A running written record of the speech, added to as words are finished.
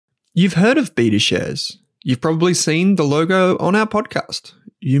You've heard of BetaShares. You've probably seen the logo on our podcast.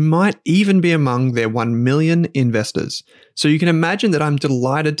 You might even be among their 1 million investors. So you can imagine that I'm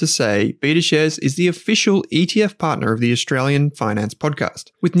delighted to say BetaShares is the official ETF partner of the Australian Finance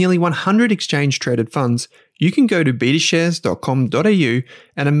Podcast. With nearly 100 exchange-traded funds, you can go to betashares.com.au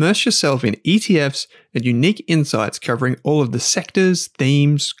and immerse yourself in ETFs and unique insights covering all of the sectors,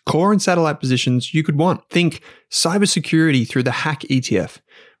 themes, core and satellite positions you could want. Think cybersecurity through the Hack ETF,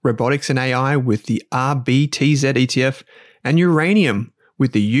 robotics and AI with the RBTZ ETF, and uranium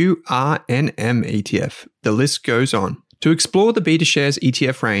with the URNM ETF. The list goes on. To explore the BetaShares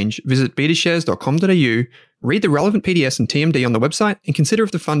ETF range, visit betashares.com.au, read the relevant PDS and TMD on the website, and consider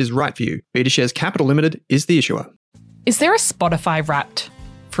if the fund is right for you. BetaShares Capital Limited is the issuer. Is there a Spotify Wrapped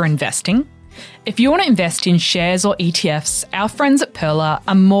for investing? If you want to invest in shares or ETFs, our friends at Pearler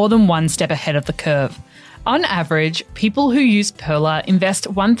are more than one step ahead of the curve. On average, people who use Pearler invest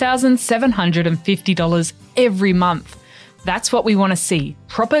 $1,750 every month. That's what we want to see,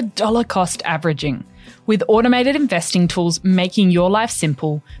 proper dollar cost averaging. With automated investing tools making your life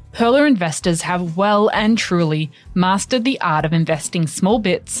simple, Pearler investors have well and truly mastered the art of investing small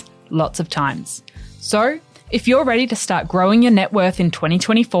bits, lots of times. So, if you're ready to start growing your net worth in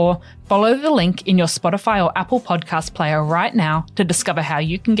 2024, follow the link in your Spotify or Apple podcast player right now to discover how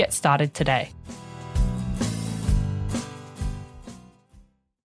you can get started today.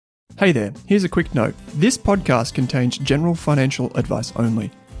 Hey there, here's a quick note. This podcast contains general financial advice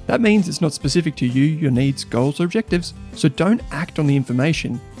only. That means it's not specific to you, your needs, goals, or objectives, so don't act on the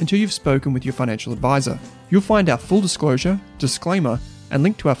information until you've spoken with your financial advisor. You'll find our full disclosure, disclaimer, and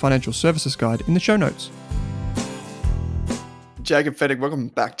link to our financial services guide in the show notes. Jacob Fettig, welcome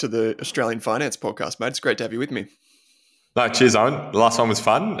back to the Australian Finance Podcast, mate. It's great to have you with me. No, cheers, Owen. The last one was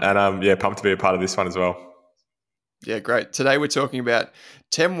fun, and pumped to be a part of this one as well. Yeah, great. Today we're talking about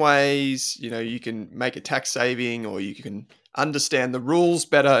 10 ways, you can make a tax saving or you can understand the rules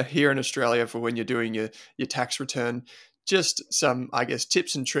better here in Australia for when you're doing your tax return. Just some,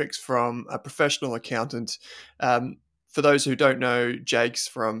 tips and tricks from a professional accountant. For those who don't know, Jake's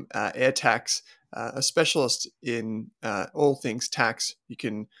from AirTax, a specialist in all things tax. You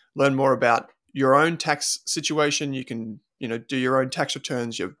can learn more about your own tax situation. You can, do your own tax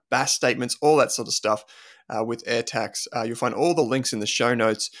returns, your BAS statements, all that sort of stuff. With AirTax. You'll find all the links in the show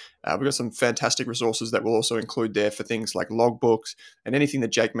notes. We've got some fantastic resources that we'll also include there for things like logbooks and anything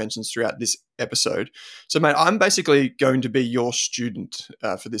that Jake mentions throughout this episode. So, mate, I'm basically going to be your student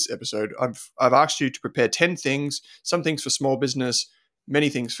for this episode. I've asked you to prepare 10 things, some things for small business, many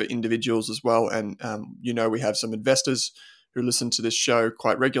things for individuals as well. And, we have some investors who listen to this show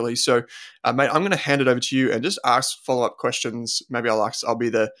quite regularly. So, mate, I'm going to hand it over to you and just ask follow-up questions. Maybe I'll be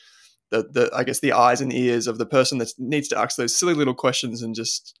the eyes and ears of the person that needs to ask those silly little questions and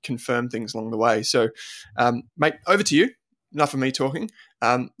just confirm things along the way. So, mate, over to you. Enough of me talking.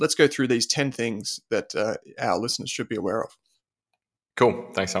 Let's go through these 10 things that our listeners should be aware of. Cool.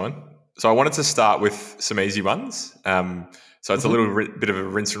 Thanks, Owen. So I wanted to start with some easy ones. So it's a little bit of a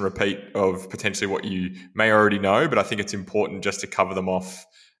rinse and repeat of potentially what you may already know, but I think it's important just to cover them off.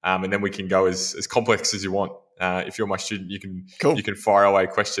 And then we can go as complex as you want. If you're my student, you can fire away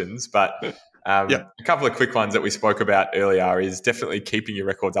questions. But a couple of quick ones that we spoke about earlier is definitely keeping your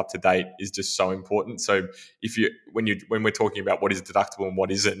records up to date is just so important. So when we're talking about what is deductible and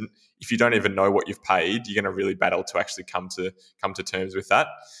what isn't, if you don't even know what you've paid, you're going to really battle to actually come to terms with that.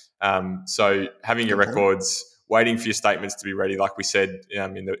 So having your records, waiting for your statements to be ready, like we said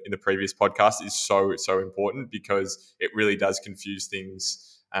in the previous podcast, is so important because it really does confuse things.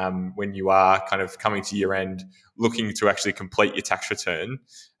 When you are kind of coming to year end, looking to actually complete your tax return,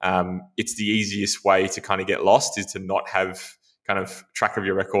 it's the easiest way to kind of get lost is to not have kind of track of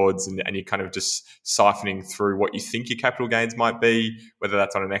your records and you're kind of just siphoning through what you think your capital gains might be, whether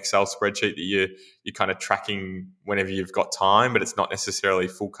that's on an Excel spreadsheet that you're kind of tracking whenever you've got time, but it's not necessarily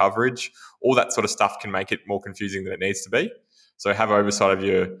full coverage. All that sort of stuff can make it more confusing than it needs to be. So have oversight of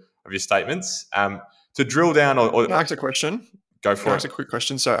your statements. To drill down or Can I ask a question? Go for it. That's a quick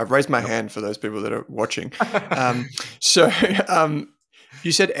question. So I've raised my hand for those people that are watching.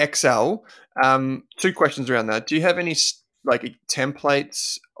 You said Excel. 2 questions around that. Do you have any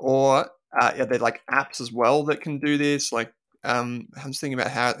templates or are there apps as well that can do this? I'm just thinking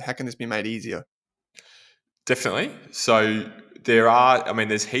about how can this be made easier? Definitely. So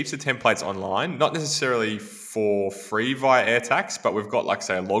there's heaps of templates online, not necessarily for free via AirTax, but we've got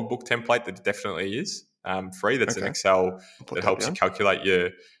a logbook template that definitely is free. That's an Excel that helps you calculate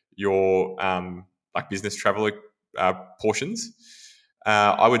your business travel portions.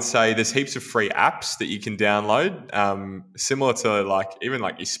 I would say there's heaps of free apps that you can download, similar to even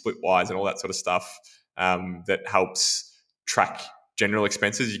your Splitwise and all that sort of stuff, that helps track general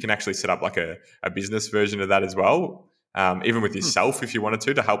expenses. You can actually set up like a business version of that as well, even with yourself if you wanted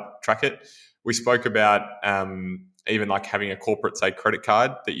to help track it. We spoke about even like having a corporate, say, credit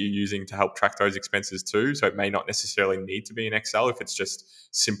card that you're using to help track those expenses too. So it may not necessarily need to be in Excel if it's just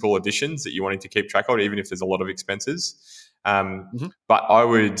simple additions that you're wanting to keep track of, even if there's a lot of expenses. But I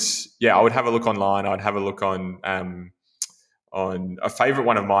would have a look online. I'd have a look on a favorite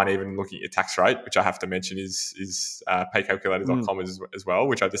one of mine, even looking at your tax rate, which I have to mention is paycalculator.com as well,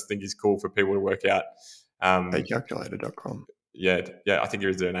 which I just think is cool for people to work out. Paycalculator.com. Yeah. I think there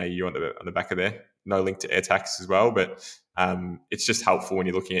is an AU on the back of there. No link to AirTax as well, but it's just helpful when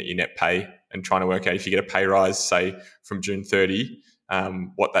you're looking at your net pay and trying to work out if you get a pay rise, say from June 30,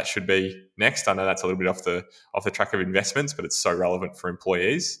 what that should be next. I know that's a little bit off the track of investments, but it's so relevant for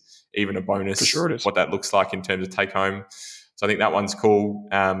employees. Even a bonus, For sure it is. What that looks like in terms of take home. So I think that one's cool.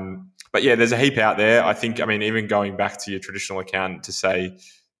 But yeah, there's a heap out there. I think, even going back to your traditional accountant to say,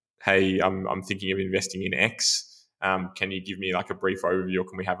 hey, I'm thinking of investing in X. Can you give me like a brief overview, or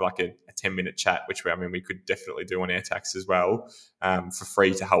can we have like a 10-minute chat, which we could definitely do on AirTax as well, for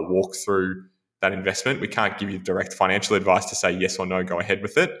free to help walk through that investment. We can't give you direct financial advice to say yes or no, go ahead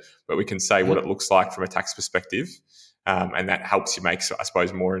with it, but we can say what it looks like from a tax perspective. And that helps you make, I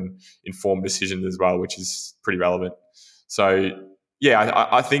suppose, more informed decisions as well, which is pretty relevant. So yeah,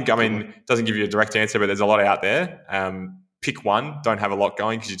 I think, it doesn't give you a direct answer, but there's a lot out there. Pick one, don't have a lot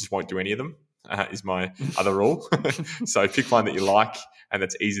going because you just won't do any of them. Is my other rule. So pick one that you like and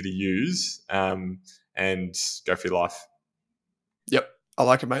that's easy to use, and go for your life. Yep. I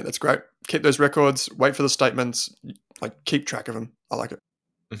like it, mate. That's great. Keep those records, wait for the statements, keep track of them. I like it.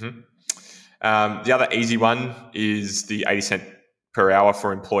 The other easy one is the 80 cent per hour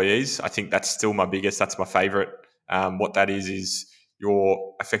for employees. I think that's still my biggest, that's my favorite. What that is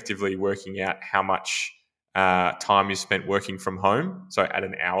you're effectively working out how much time you spent working from home. So at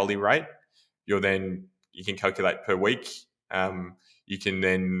an hourly rate, you can calculate per week. You can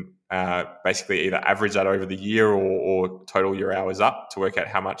then basically either average that over the year or total your hours up to work out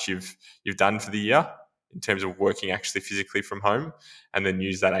how much you've done for the year in terms of working actually physically from home, and then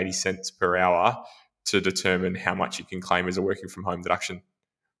use that 80 cents per hour to determine how much you can claim as a working from home deduction.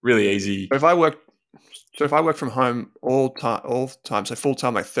 Really easy. If I work from home all time, so full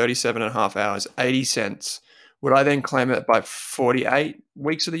time, like 37 and a half hours, 80 cents, would I then claim it by 48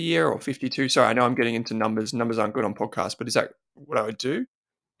 weeks of the year or 52? Sorry, I know I'm getting into numbers. Numbers aren't good on podcasts, but is that what I would do?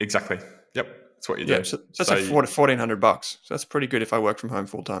 Exactly. Yep. That's what you do. So that's like $1,400. So that's pretty good if I work from home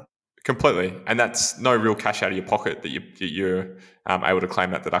full time. Completely. And that's no real cash out of your pocket that you're able to claim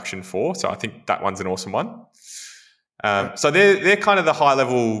that deduction for. So I think that one's an awesome one. So they're kind of the high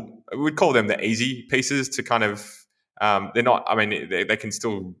level, we'd call them the easy pieces to kind of, they're not, they can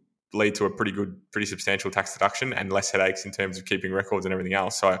still lead to a pretty substantial tax deduction and less headaches in terms of keeping records and everything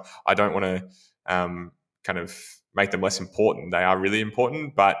else. So I don't want to kind of make them less important. They are really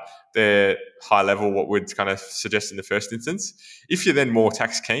important, but they're high level, what would kind of suggest in the first instance. If you're then more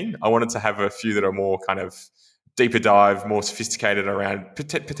tax keen, I wanted to have a few that are more kind of deeper dive, more sophisticated around,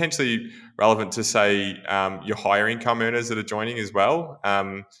 potentially relevant to, say, your higher income earners that are joining as well.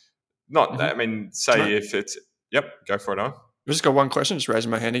 If it's, go for it, Owen. I've just got one question, just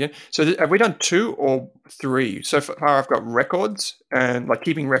raising my hand again. So have we done 2 or 3? So far I've got records and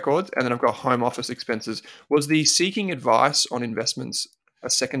keeping records, and then I've got home office expenses. Was the seeking advice on investments a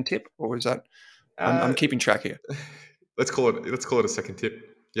second tip, or was that, I'm keeping track here. Let's call it a second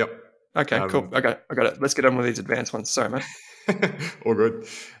tip. Yep. Okay, cool. I got it. Let's get on with these advanced ones. Sorry, man. All good.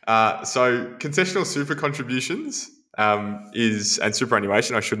 So concessional super contributions and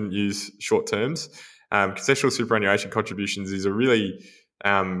superannuation, I shouldn't use short terms. Concessional superannuation contributions is a really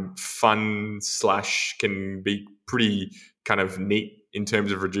fun / can be pretty kind of neat in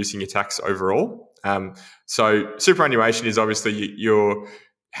terms of reducing your tax overall. So superannuation is obviously you're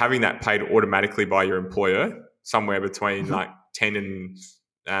having that paid automatically by your employer, somewhere between 10 and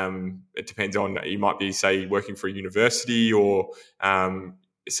it depends on, you might be, say, working for a university, or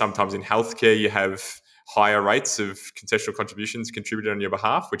sometimes in healthcare you have higher rates of concessional contributions contributed on your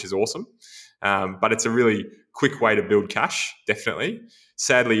behalf, which is awesome. But it's a really quick way to build cash, definitely.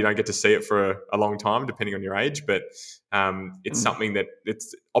 Sadly, you don't get to see it for a long time, depending on your age, but it's something that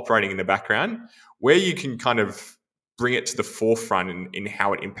it's operating in the background. Where you can kind of bring it to the forefront in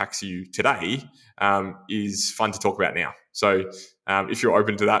how it impacts you today is fun to talk about now. So if you're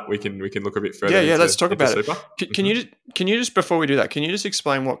open to that, we can look a bit further. Yeah, let's talk about it. Can you just before we do that, can you just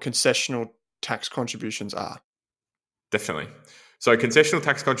explain what concessional tax contributions are? Definitely. So concessional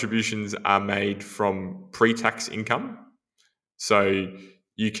tax contributions are made from pre-tax income. So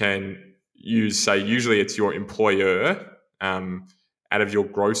you can use, say, usually it's your employer out of your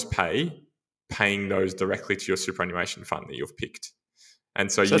gross pay, paying those directly to your superannuation fund that you've picked.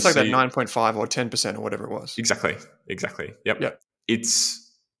 And so you it's like that see 9.5 or 10% or whatever it was. exactly. Yep.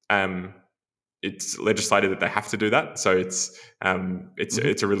 It's legislated that they have to do that. So it's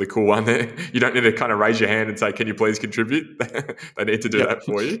a really cool one. You don't need to kind of raise your hand and say, "Can you please contribute?" They need to do that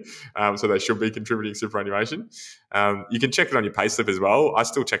for you. So they should be contributing superannuation. You can check it on your payslip as well. I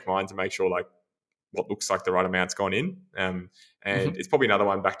still check mine to make sure like what looks like the right amount's gone in. And it's probably another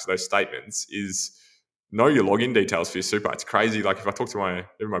one back to those statements is know your login details for your super. It's crazy. Like if I talk to my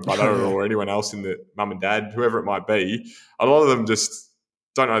brother or anyone else in the mum and dad, whoever it might be, a lot of them just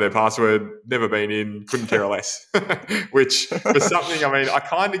don't know their password, never been in, couldn't care less. Which for something, I mean, I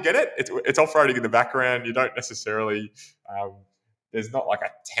kind of get it. It's operating in the background. You don't necessarily, there's not like a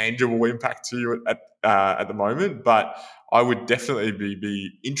tangible impact to you at the moment, but I would definitely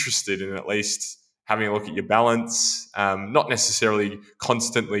be interested in at least having a look at your balance, not necessarily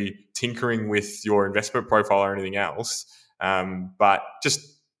constantly tinkering with your investment profile or anything else, but just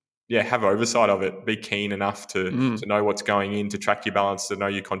have oversight of it. Be keen enough to know what's going in, to track your balance, to know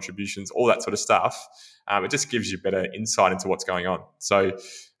your contributions, all that sort of stuff. It just gives you better insight into what's going on. So,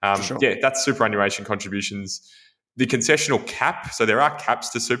 sure. That's superannuation contributions. The concessional cap, so there are caps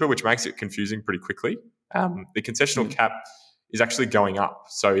to super, which makes it confusing pretty quickly. The concessional cap is actually going up.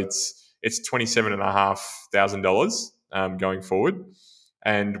 So it's $27,500 going forward.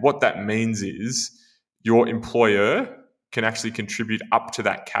 And what that means is your employer can actually contribute up to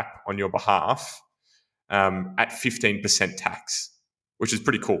that cap on your behalf at 15% tax, which is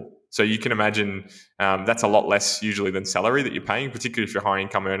pretty cool. So you can imagine that's a lot less usually than salary that you're paying, particularly if you're a high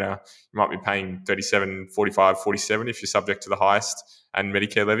income earner. You might be paying 37, 45, 47 if you're subject to the highest and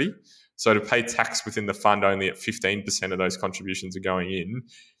Medicare levy. So to pay tax within the fund only at 15% of those contributions are going in,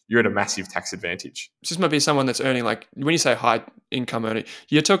 you're at a massive tax advantage. This might be someone that's earning, like, when you say high income earning,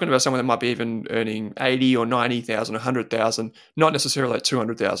 you're talking about someone that might be even earning 80 or 90,000, 100,000, not necessarily like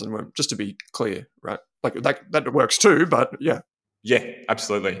 200,000, just to be clear, right? Like that works too, but yeah. Yeah,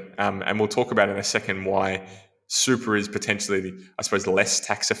 absolutely. And we'll talk about in a second why super is potentially, I suppose, less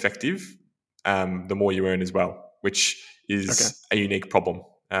tax effective the more you earn as well, which is a unique problem.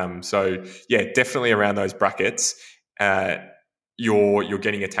 So definitely around those brackets, you're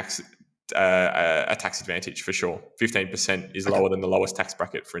getting a tax advantage for sure. 15% is lower than the lowest tax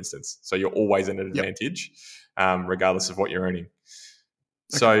bracket, for instance. So you're always at an advantage, regardless of what you're earning.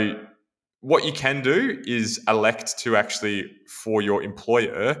 Okay. So what you can do is elect to actually, for your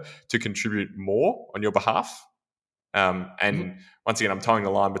employer, to contribute more on your behalf. And once again, I'm towing the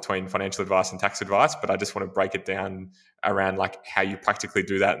line between financial advice and tax advice, but I just want to break it down around like how you practically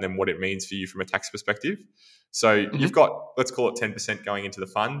do that and then what it means for you from a tax perspective. So you've got, let's call it 10% going into the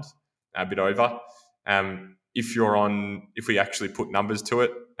fund, a bit over. If we actually put numbers to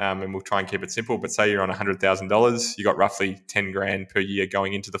it, and we'll try and keep it simple, but say you're on $100,000, you got roughly 10 grand per year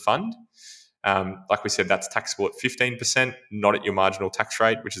going into the fund. Like we said, that's taxable at 15%, not at your marginal tax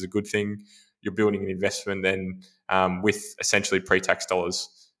rate, which is a good thing. You're building an investment then with essentially pre-tax dollars,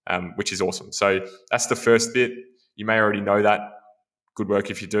 which is awesome. So that's the first bit. You may already know that. Good work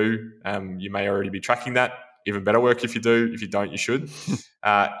if you do. You may already be tracking that. Even better work if you do. If you don't, you should.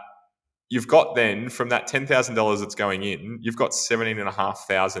 You've got then, from that $10,000 that's going in, you've got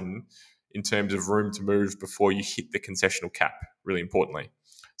 $17,500 in terms of room to move before you hit the concessional cap, really importantly.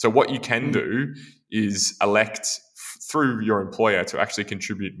 So what you can do is elect through your employer to actually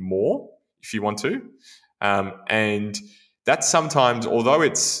contribute more if you want to. And that's sometimes, although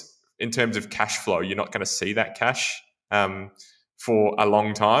it's in terms of cash flow, you're not going to see that cash for a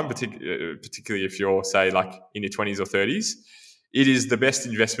long time, particularly if you're, say, like in your 20s or 30s. It is the best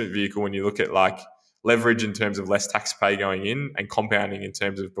investment vehicle when you look at like leverage in terms of less tax pay going in and compounding in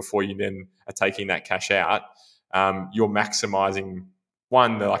terms of before you then are taking that cash out. You're maximizing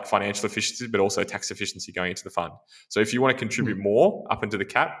one, the like financial efficiency, but also tax efficiency going into the fund. So if you want to contribute more up into the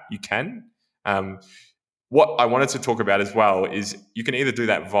cap, you can. What I wanted to talk about as well is you can either do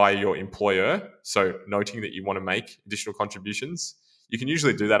that via your employer, so noting that you want to make additional contributions. You can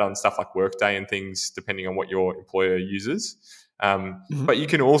usually do that on stuff like Workday and things, depending on what your employer uses. But you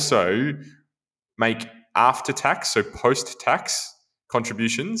can also make after-tax, so post-tax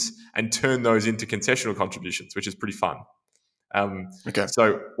contributions and turn those into concessional contributions, which is pretty fun.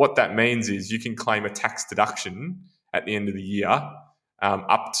 So what that means is you can claim a tax deduction at the end of the year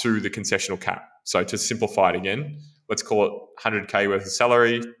up to the concessional cap. So to simplify it again, let's call it 100K worth of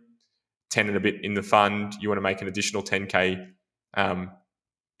salary, 10 and a bit in the fund. You want to make an additional 10K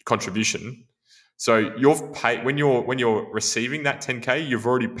contribution. So you've paid when you're receiving that 10K, you've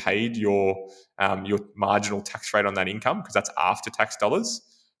already paid your marginal tax rate on that income because that's after tax dollars.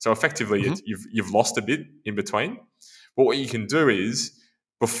 So effectively, you've lost a bit in between. But what you can do is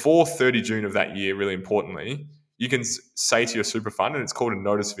before 30 June of that year, really importantly, you can say to your super fund, and it's called a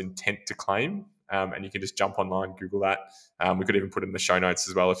notice of intent to claim, and you can just jump online, Google that. We could even put it in the show notes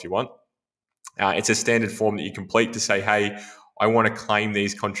as well if you want. It's a standard form that you complete to say, hey, I want to claim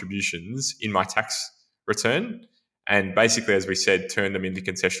these contributions in my tax return. And basically, as we said, turn them into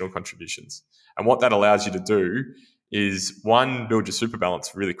concessional contributions. And what that allows you to do is, one, build your super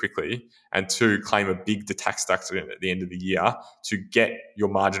balance really quickly, and two, claim a big tax deduction at the end of the year to get your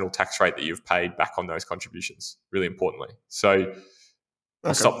marginal tax rate that you've paid back on those contributions, really importantly. So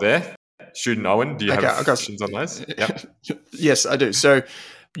I'll stop there. Student Owen, do you have questions on those? Yep. Yes, I do. So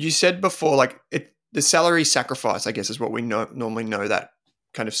you said before, the salary sacrifice, I guess, is what we normally know, that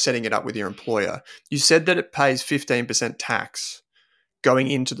kind of setting it up with your employer. You said that it pays 15% tax going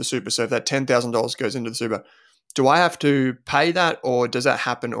into the super. So if that $10,000 goes into the super, do I have to pay that, or does that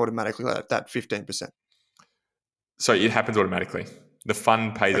happen automatically, that 15%? So it happens automatically. The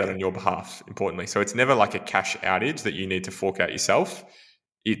fund pays that on your behalf, importantly. So it's never like a cash outage that you need to fork out yourself.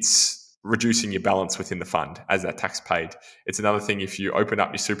 It's reducing your balance within the fund as that tax paid. It's another thing, if you open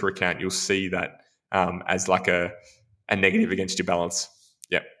up your super account, you'll see that as like a negative against your balance.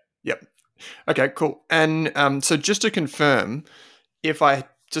 Yep. Okay, cool. And so just to confirm, if I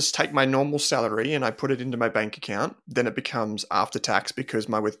just take my normal salary and I put it into my bank account, then it becomes after tax because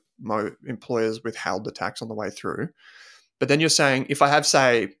my employers withheld the tax on the way through. But then you're saying if I have,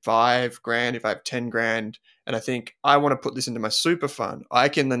 say, $5,000, if I have $10,000, and I think I want to put this into my super fund, I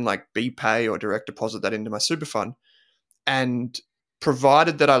can then BPay or direct deposit that into my super fund. And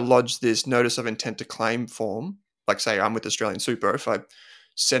provided that I lodge this notice of intent to claim form, like say I'm with Australian Super, if I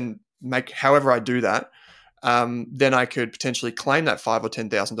however I do that, then I could potentially claim that $5,000 or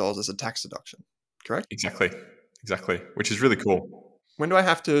 $10,000 as a tax deduction. Correct? Exactly. Which is really cool. When do I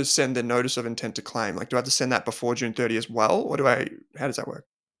have to send the notice of intent to claim? Do I have to send that before June 30 as well? Or how does that work?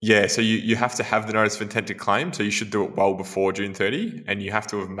 Yeah, so you have to have the notice of intent to claim. So you should do it well before June 30, and you have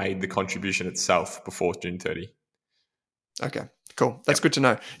to have made the contribution itself before June 30. Okay, cool. That's good to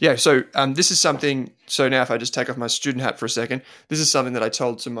know. Yeah, so this is something, so now if I just take off my student hat for a second, this is something that I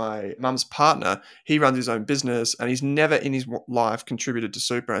told to my mum's partner. He runs his own business and he's never in his life contributed to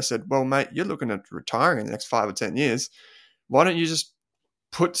super. I said, well, mate, you're looking at retiring in the next 5 or 10 years. Why don't you just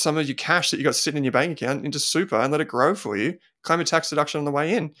put some of your cash that you got sitting in your bank account into super and let it grow for you, claim a tax deduction on the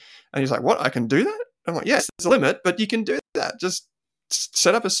way in? And he's like, what, I can do that? I'm like, yes, there's a limit, but you can do that. Just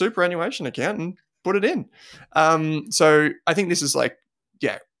set up a superannuation account and put it in. So I think this is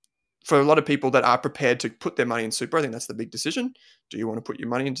for a lot of people that are prepared to put their money in super, I think that's the big decision. Do you want to put your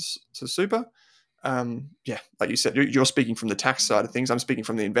money into super? Like you said, you're speaking from the tax side of things. I'm speaking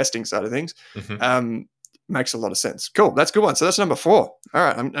from the investing side of things. Mm-hmm. Makes a lot of sense. Cool. That's a good one. So that's number 4. All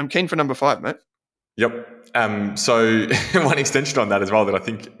right. I'm keen for number 5, mate. Yep. So one extension on that as well that I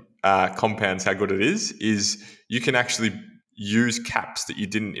think compounds how good it is you can actually use caps that you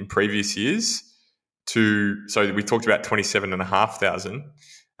didn't in previous years so we talked about 27,500.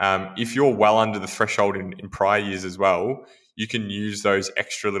 If you're well under the threshold in prior years as well, you can use those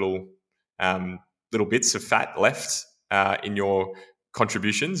extra little bits of fat left in your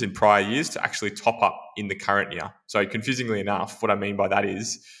contributions in prior years to actually top up in the current year. So confusingly enough, what I mean by that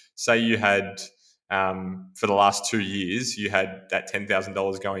is, say you had, for the last 2 years, you had that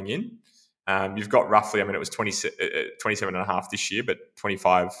 $10,000 going in. You've got roughly, it was 27.5 this year, but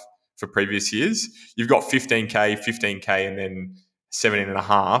 25 for previous years. You've got 15K, and then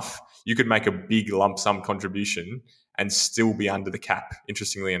 17.5. You could make a big lump sum contribution and still be under the cap,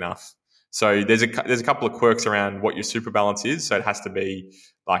 interestingly enough. So there's a couple of quirks around what your super balance is. So it has to be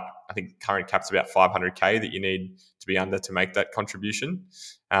I think current cap's about 500K that you need to be under to make that contribution.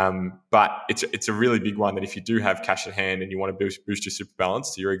 But it's a really big one that if you do have cash at hand and you want to boost your super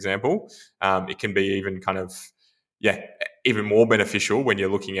balance, to your example, it can be even even more beneficial when you're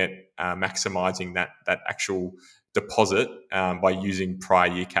looking at maximizing that actual deposit by using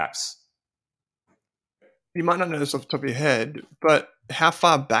prior year caps. You might not know this off the top of your head, but how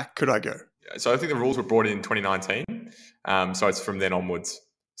far back could I go? So I think the rules were brought in 2019. So it's from then onwards.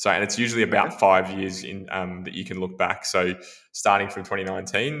 And it's usually about 5 years in that you can look back. So starting from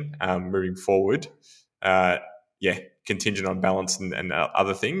 2019, moving forward, contingent on balance and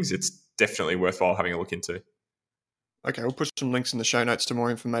other things, it's definitely worthwhile having a look into. Okay, we'll put some links in the show notes to more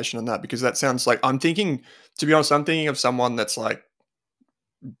information on that, because that sounds like, I'm thinking of someone that's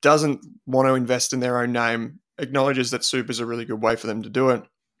doesn't want to invest in their own name acknowledges that super is a really good way for them to do it.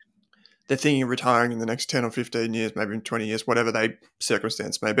 They're thinking of retiring in the next 10 or 15 years, maybe in 20 years, whatever they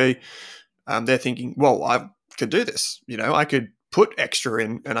circumstance may be. They're thinking, well, I could do this. I could put extra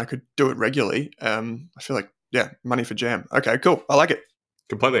in and I could do it regularly. I feel like, money for jam. Okay, cool. I like it.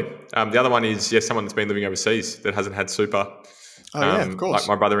 Completely. The other one is, someone that's been living overseas that hasn't had super. Of course. Like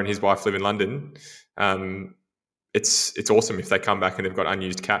my brother and his wife live in London. It's awesome if they come back and they've got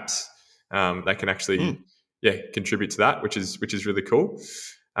unused caps. They can actually, contribute to that, which is really cool.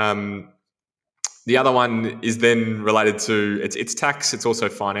 The other one is then related to it's tax. It's also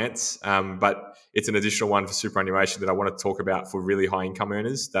finance, but it's an additional one for superannuation that I want to talk about for really high income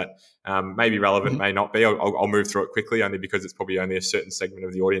earners that may be relevant, may not be. I'll move through it quickly only because it's probably only a certain segment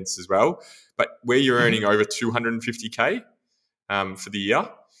of the audience as well. But where you're earning over 250K for the year,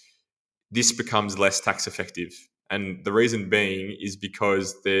 this becomes less tax effective. And the reason being is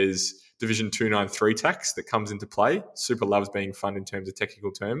because there's Division 293 tax that comes into play. Super loves being fun in terms of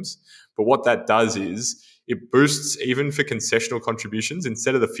technical terms. But what that does is it boosts, even for concessional contributions,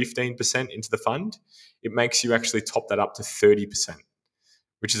 instead of the 15% into the fund, it makes you actually top that up to 30%,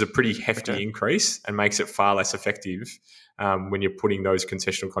 which is a pretty hefty increase and makes it far less effective when you're putting those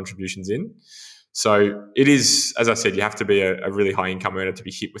concessional contributions in. So it is, as I said, you have to be a really high income earner to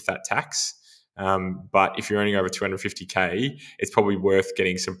be hit with that tax. But if you're earning over 250K, it's probably worth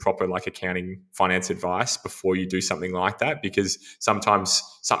getting some proper accounting finance advice before you do something like that, because sometimes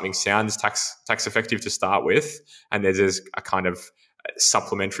something sounds tax effective to start with, and there's a kind of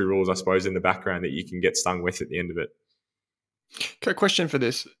supplementary rules, I suppose, in the background that you can get stung with at the end of it. Okay, question for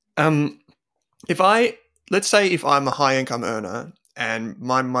this. Let's say if I'm a high income earner and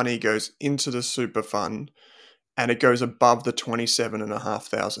my money goes into the super fund and it goes above the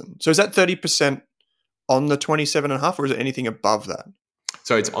 27,500. So is that 30% on the 27,500, or is it anything above that?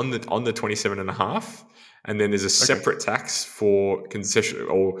 So it's on the 27,500, and then there's a separate tax for concession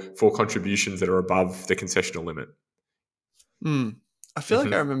or for contributions that are above the concessional limit. I feel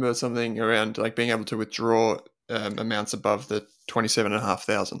like I remember something around being able to withdraw amounts above the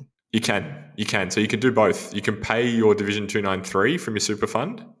 27,500. You can. So you can do both. You can pay your Division 293 from your super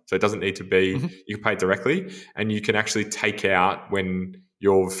fund. So it doesn't need to be, you can pay it directly, and you can actually take out when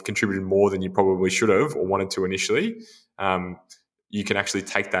you've contributed more than you probably should have or wanted to initially. You can actually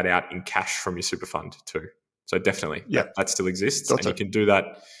take that out in cash from your super fund too. So definitely that still exists. And you can do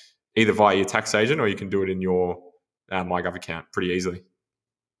that either via your tax agent or you can do it in your MyGov account pretty easily.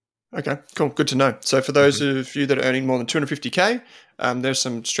 Okay, cool. Good to know. So for those of you that are earning more than 250K, there's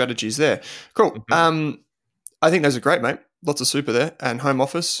some strategies there. Cool. I think those are great, mate. Lots of super there. And home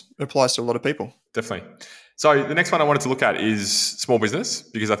office applies to a lot of people. Definitely. So the next one I wanted to look at is small business,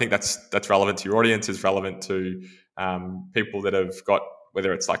 because I think that's relevant to your audience. It's relevant to people that have got,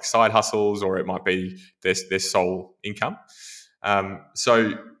 whether it's side hustles or it might be their sole income.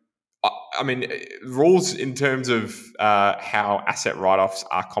 So I mean, rules in terms of how asset write-offs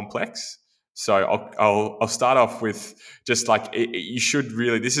are complex. So I'll start off with just you should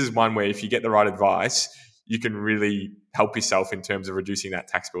really, this is one where if you get the right advice, you can really help yourself in terms of reducing that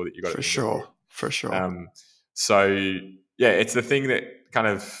tax bill that you got. For sure. So it's the thing that kind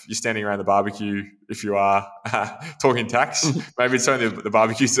of you're standing around the barbecue if you are talking tax. Maybe it's only the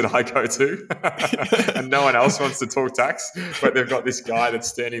barbecues that I go to and no one else wants to talk tax, but they've got this guy that's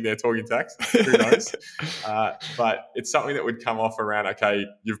standing there talking tax. Who knows? But it's something that would come off around, okay,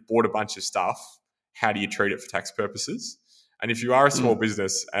 you've bought a bunch of stuff. How do you treat it for tax purposes? And if you are a small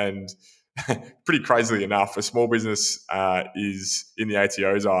business, and pretty crazily enough, a small business is, in the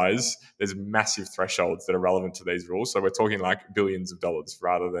ATO's eyes, there's massive thresholds that are relevant to these rules. So we're talking billions of dollars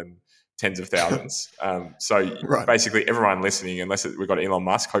rather than tens of thousands. Basically everyone listening, unless we've got Elon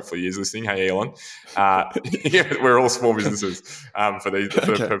Musk, hopefully he is listening. Hey, Elon. We're all small businesses for the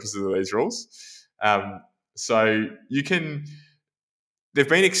purposes of these rules. So you can... They've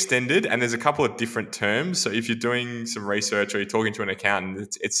been extended, and there's a couple of different terms. So if you're doing some research or you're talking to an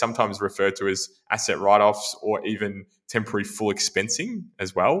accountant, it's sometimes referred to as asset write-offs or even temporary full expensing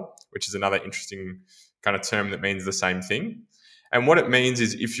as well, which is another interesting kind of term that means the same thing. And what it means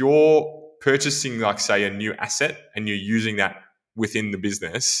is if you're purchasing, say, a new asset and you're using that within the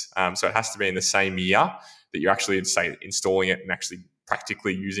business, so it has to be in the same year that you're actually, say, installing it and actually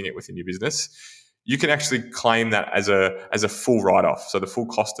practically using it within your business, you can actually claim that as a full write-off. So the full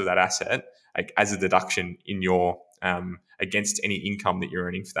cost of that asset as a deduction in your against any income that you're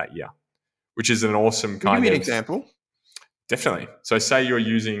earning for that year, which is an awesome kind of... Give me an example. Definitely. So say you're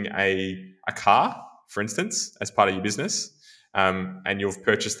using a car, for instance, as part of your business, and you've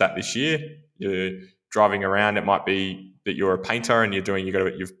purchased that this year. You're driving around. It might be that you're a painter and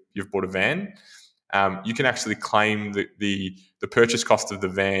you've bought a van. you can actually claim the purchase cost of the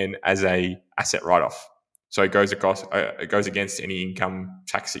van as a asset write-off. So it goes against any income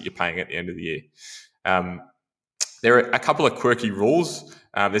tax that you're paying at the end of the year. There are a couple of quirky rules.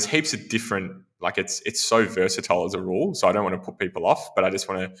 There's heaps of different, like it's so versatile as a rule. So I don't want to put people off, but I just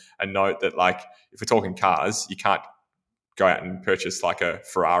want to note that, like, if we're talking cars, you can't go out and purchase like a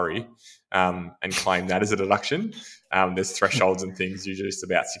Ferrari and claim that as a deduction. There's thresholds and things, usually just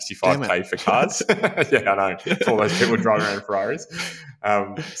about 65K for cars. Yeah, I know. For all those people driving around Ferraris.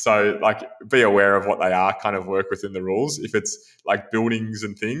 So like, be aware of what they are, kind of work within the rules. If it's like buildings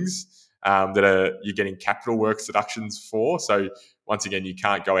and things that you're getting capital works deductions for. So once again, you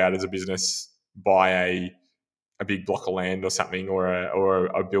can't go out as a business, buy a big block of land or something, or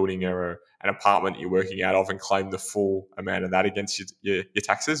a building or an apartment you're working out of, and claim the full amount of that against your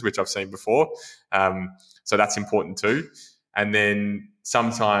taxes, which I've seen before. So that's important too. And then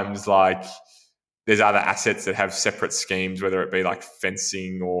sometimes, like, there's other assets that have separate schemes, whether it be like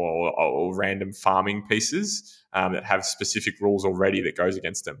fencing or random farming pieces that have specific rules already that goes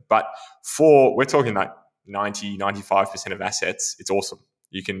against them. But we're talking like 90, 95% of assets, it's awesome.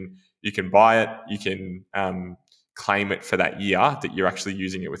 You can buy it, you can claim it for that year that you're actually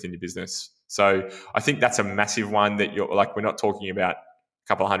using it within your business. So I think that's a massive one that you're like, we're not talking about a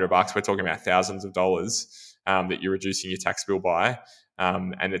couple of $100, we're talking about thousands of dollars that you're reducing your tax bill by.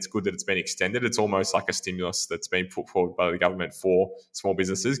 And it's good that it's been extended. It's almost like a stimulus that's been put forward by the government for small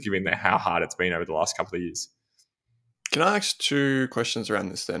businesses, given how hard it's been over the last couple of years. Can I ask two questions around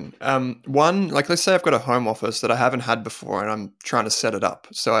this then? One, like, let's say I've got a home office that I haven't had before and I'm trying to set it up.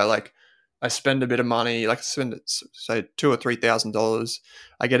 So I spend a bit of money, like spend say $2,000 or $3,000.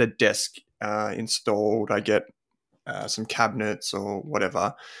 I get a desk installed. I get some cabinets or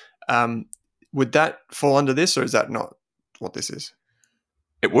whatever. Would that fall under this, or is that not what this is?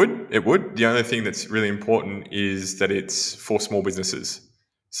 It would. The only thing that's really important is that it's for small businesses.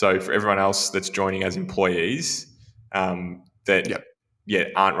 So for everyone else that's joining as employees that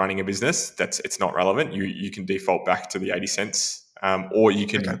aren't running a business, it's not relevant. You can default back to the 80 cents, or you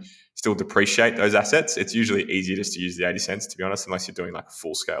can still depreciate those assets. It's usually easier just to use the 80 cents, to be honest, unless you're doing like a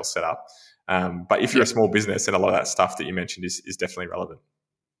full scale setup. But if you're a small business, then a lot of that stuff that you mentioned is definitely relevant.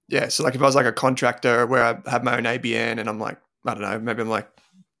 Yeah. So like if I was like a contractor where I have my own ABN and I'm like, I don't know, maybe I'm like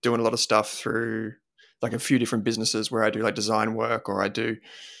doing a lot of stuff through like a few different businesses where I do like design work, or I do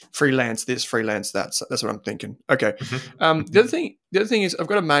freelance this, freelance that. So that's what I'm thinking. Okay. Mm-hmm. The other thing is I've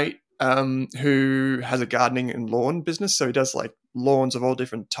got a mate who has a gardening and lawn business. So he does like lawns of all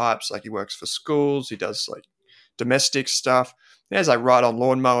different types. Like he works for schools. He does like domestic stuff. He has like ride-on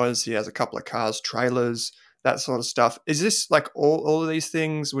lawnmowers. He has a couple of cars, trailers, that sort of stuff. Is this like all of these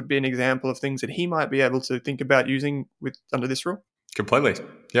things would be an example of things that he might be able to think about using under this rule? Completely.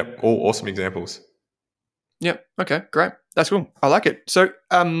 Yep. All awesome examples. Yep. Okay, great. That's cool. I like it. So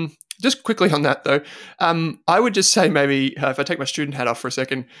just quickly on that though, I would just say maybe if I take my student hat off for a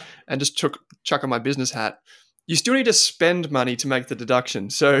second and just chuck on my business hat, you still need to spend money to make the deduction.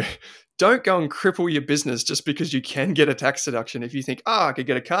 So don't go and cripple your business just because you can get a tax deduction. If you think, I could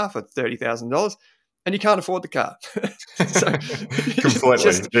get a car for $30,000 and you can't afford the car. So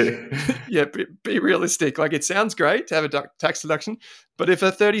completely. Be realistic. Like, it sounds great to have a tax deduction, but if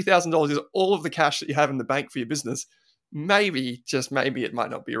a $30,000 is all of the cash that you have in the bank for your business, maybe, just maybe, it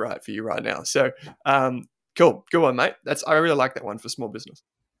might not be right for you right now. So cool. Go on, mate. I really like that one for small business.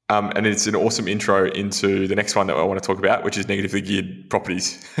 And it's an awesome intro into the next one that I want to talk about, which is negatively geared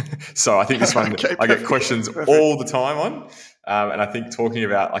properties. So I think this one, I get questions all the time on. And I think talking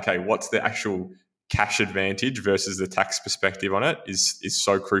about, okay, what's the actual cash advantage versus the tax perspective on it is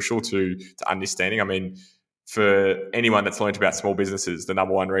so crucial to understanding. I mean, for anyone that's learned about small businesses, the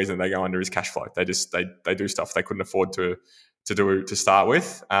number one reason they go under is cash flow. They do stuff they couldn't afford to do to start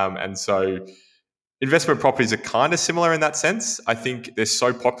with. And so investment properties are kind of similar in that sense. I think they're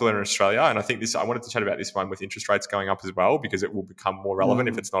so popular in Australia, and I think I wanted to chat about this one with interest rates going up as well, because it will become more relevant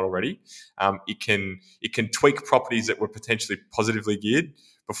if it's not already. It can tweak properties that were potentially positively geared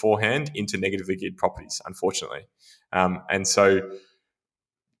beforehand into negatively geared properties, unfortunately. And so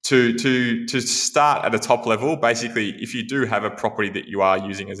to start at a top level, basically, if you do have a property that you are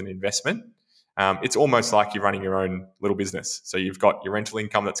using as an investment, it's almost like you're running your own little business. So you've got your rental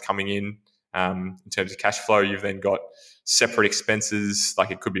income that's coming in terms of cash flow. You've then got separate expenses,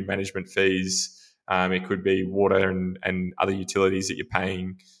 like it could be management fees, it could be water and other utilities that you're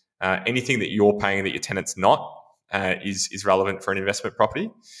paying. Anything that you're paying that your tenant's not is relevant for an investment property.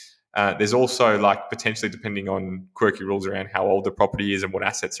 There's also, like, potentially, depending on quirky rules around how old the property is and what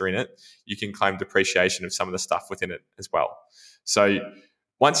assets are in it, you can claim depreciation of some of the stuff within it as well. So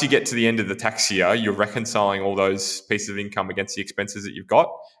once you get to the end of the tax year, you're reconciling all those pieces of income against the expenses that you've got,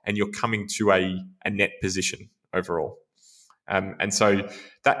 and you're coming to a net position overall. And so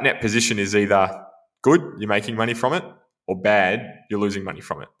that net position is either good, you're making money from it, or bad, you're losing money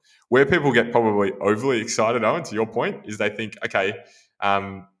from it. Where people get probably overly excited, Owen, to your point, is they think, okay,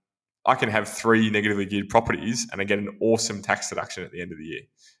 I can have 3 negatively geared properties and I get an awesome tax deduction at the end of the year,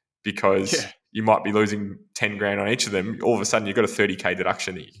 because you might be losing 10 grand on each of them. All of a sudden, you've got a 30K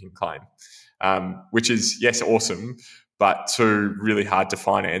deduction that you can claim, which is, yes, awesome, but 2, really hard to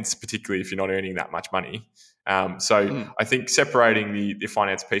finance, particularly if you're not earning that much money. I think separating the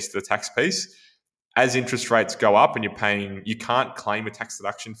finance piece to the tax piece, as interest rates go up and you can't claim a tax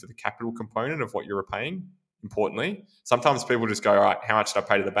deduction for the capital component of what you're repaying, importantly. Sometimes people just go, all right, how much did I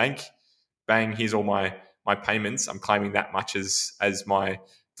pay to the bank? Bang, here's all my payments. I'm claiming that much as my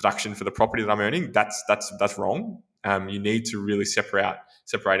deduction for the property that I'm earning. That's wrong. You need to really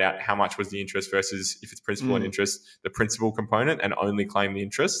separate out how much was the interest versus, if it's principal and interest, the principal component, and only claim the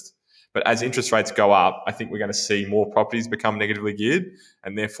interest. But as interest rates go up, I think we're going to see more properties become negatively geared,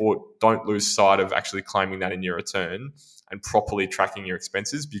 and therefore don't lose sight of actually claiming that in your return and properly tracking your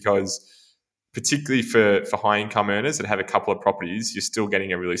expenses, because particularly for high-income earners that have a couple of properties, you're still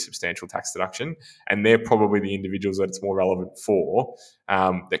getting a really substantial tax deduction, and they're probably the individuals that it's more relevant for,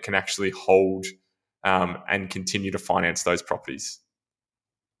 that can actually hold and continue to finance those properties.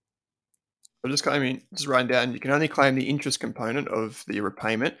 Just writing down, you can only claim the interest component of the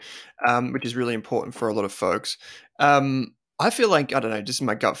repayment, which is really important for a lot of folks. I feel like, I don't know, just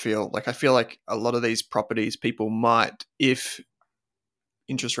my gut feel, like I feel like a lot of these properties, people might, if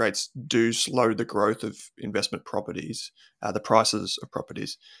interest rates do slow the growth of investment properties, the prices of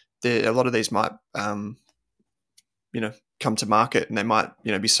properties, a lot of these might, come to market, and they might,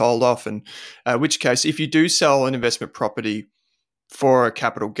 be sold off. And which case, if you do sell an investment property for a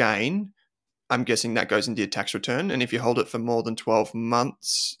capital gain, I'm guessing that goes into your tax return. And if you hold it for more than 12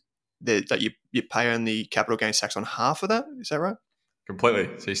 months, that you pay only capital gains tax on half of that. Is that right? Completely.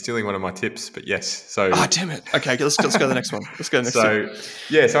 So you're stealing one of my tips, but yes. So damn it. Okay, let's go to the next one. Let's go to the next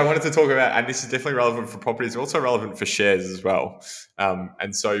tip. So I wanted to talk about, and this is definitely relevant for properties, also relevant for shares as well.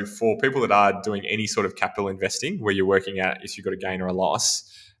 And so for people that are doing any sort of capital investing, where you're working out if you've got a gain or a loss,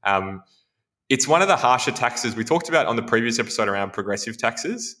 it's one of the harsher taxes we talked about on the previous episode around progressive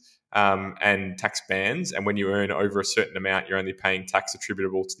taxes. And tax bands, and when you earn over a certain amount, you're only paying tax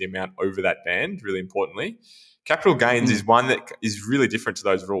attributable to the amount over that band, really importantly. Capital gains is one that is really different to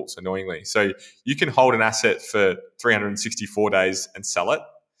those rules, annoyingly. So you can hold an asset for 364 days and sell it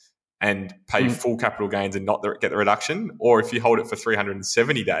and pay full capital gains and not get the reduction, or if you hold it for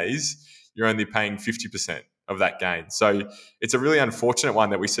 370 days, you're only paying 50% of that gain. So it's a really unfortunate one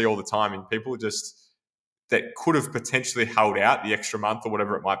that we see all the time, and people that could have potentially held out the extra month or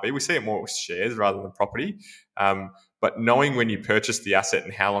whatever it might be. We see it more with shares rather than property. But knowing when you purchase the asset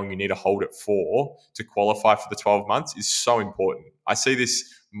and how long you need to hold it for to qualify for the 12 months is so important. I see this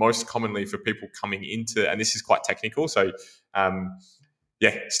most commonly for people coming into, and this is quite technical, so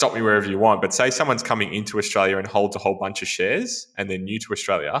stop me wherever you want, but say someone's coming into Australia and holds a whole bunch of shares and they're new to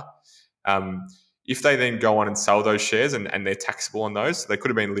Australia. If they then go on and sell those shares and they're taxable on those, so they could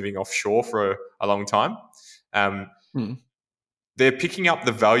have been living offshore for a long time. They're picking up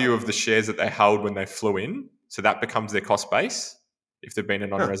the value of the shares that they held when they flew in. So that becomes their cost base if they've been a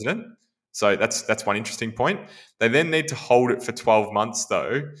non-resident. So that's one interesting point. They then need to hold it for 12 months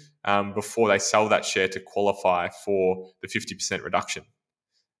though, before they sell that share to qualify for the 50% reduction.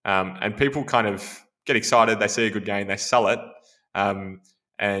 And people kind of get excited. They see a good gain, they sell it.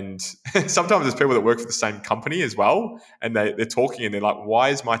 And sometimes there's people that work for the same company as well, and they're talking and they're like, why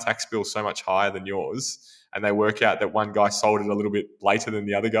is my tax bill so much higher than yours? And they work out that one guy sold it a little bit later than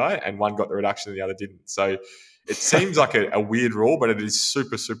the other guy, and one got the reduction and the other didn't. So it seems like a weird rule, but it is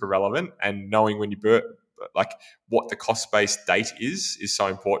super, super relevant. And knowing when you what the cost base date is so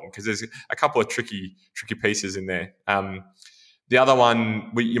important, because there's a couple of tricky pieces in there. The other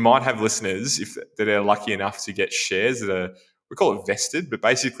one, you might have listeners that are lucky enough to get shares that are, we call it vested, but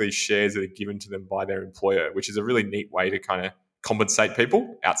basically shares that are given to them by their employer, which is a really neat way to kind of compensate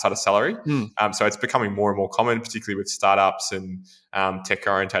people outside of salary. So it's becoming more and more common, particularly with startups and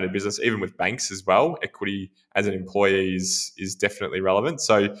tech-orientated business, even with banks as well. Equity as an employee is definitely relevant.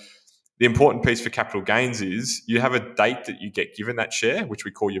 So the important piece for capital gains is you have a date that you get given that share, which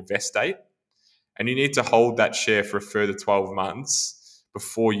we call your vest date, and you need to hold that share for a further 12 months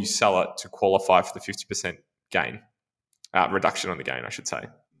before you sell it to qualify for the 50% gain. Reduction on the gain, I should say.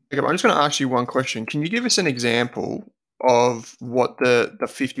 Okay, I'm just going to ask you one question. Can you give us an example of what the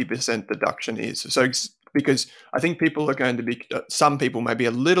 50% deduction is? So Because I think people are going to be, some people may be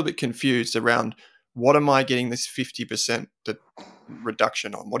a little bit confused around, what am I getting this 50%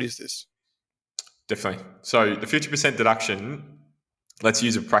 reduction on? What is this? Definitely. So the 50% deduction, let's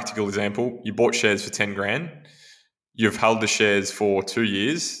use a practical example. You bought shares for 10 grand. You've held the shares for 2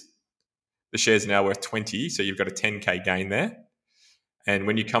 years. The shares are now worth 20, so you've got a 10K gain there. And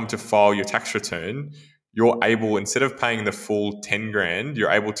when you come to file your tax return, you're able, instead of paying the full 10 grand,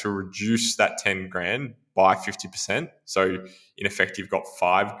 you're able to reduce that 10 grand by 50%. So in effect, you've got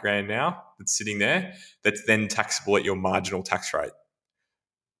 5 grand now that's sitting there that's then taxable at your marginal tax rate.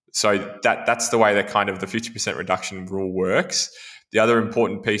 So that's the way that kind of the 50% reduction rule works. The other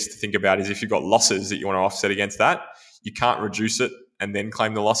important piece to think about is if you've got losses that you want to offset against that, you can't reduce it and then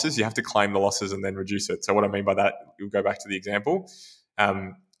claim the losses. You have to claim the losses and then reduce it. So what I mean by that, you'll go back to the example.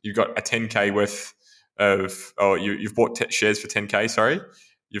 You've got a 10K worth of, or you've bought shares for 10K, sorry.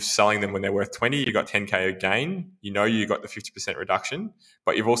 You're selling them when they're worth 20. You've got 10K gain. You know you got the 50% reduction,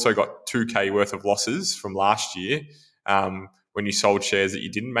 but you've also got 2K worth of losses from last year when you sold shares that you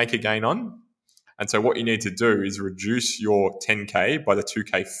didn't make a gain on. And so what you need to do is reduce your 10K by the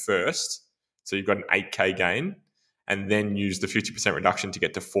 2K first. So you've got an 8K gain, and then use the 50% reduction to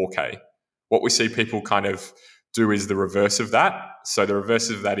get to 4K. What we see people kind of do is the reverse of that. So the reverse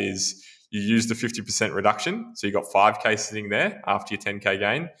of that is you use the 50% reduction. So you got 5K sitting there after your 10K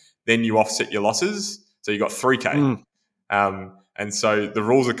gain. Then you offset your losses. So you got 3K. And so the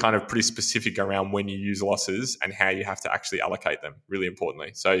rules are kind of pretty specific around when you use losses and how you have to actually allocate them, really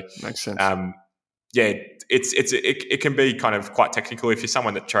importantly. So makes sense. Yeah, it can be kind of quite technical if you're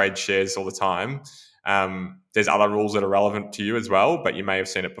someone that trades shares all the time. There's other rules that are relevant to you as well, but you may have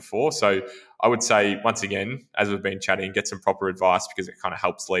seen it before. So I would say, once again, as we've been chatting, get some proper advice because it kind of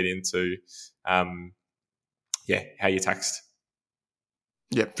helps lead into, how you're taxed.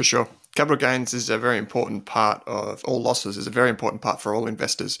 Yeah, for sure. Capital gains is a very important part of all losses, is a very important part for all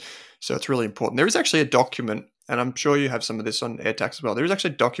investors. So it's really important. There is actually a document, and I'm sure you have some of this on AirTax as well. There is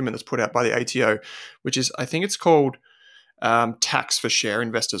actually a document that's put out by the ATO, which is, I think it's called Tax for Share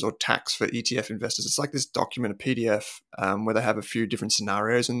Investors or Tax for ETF Investors. It's like this document, a PDF, where they have a few different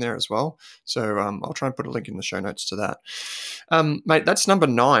scenarios in there as well. So I'll try and put a link in the show notes to that. Mate, that's number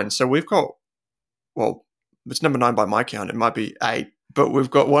 9. So we've got, well, it's number 9 by my count. It might be 8. But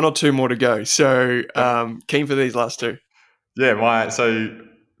we've got 1 or 2 more to go. So keen for these last 2. Yeah,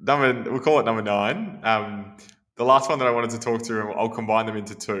 we'll call it number 9. The last one that I wanted to talk to, and I'll combine them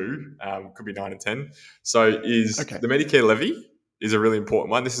into 2, could be 9 and 10. So the Medicare levy is a really important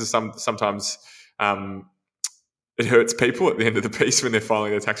one. This is sometimes it hurts people at the end of the piece when they're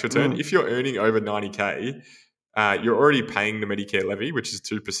filing their tax return. If you're earning over 90K, you're already paying the Medicare levy, which is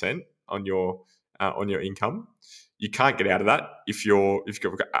 2% on your income. You can't get out of that if you've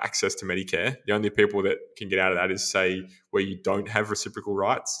got access to Medicare. The only people that can get out of that is, say, where you don't have reciprocal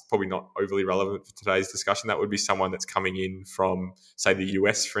rights. Probably not overly relevant for today's discussion. That would be someone that's coming in from, say, the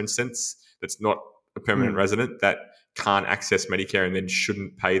US, for instance, that's not a permanent resident, that can't access Medicare and then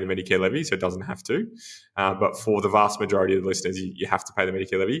shouldn't pay the Medicare levy, so it doesn't have to. But for the vast majority of the listeners, you have to pay the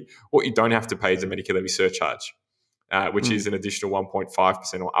Medicare levy. What you don't have to pay is a Medicare levy surcharge, which is an additional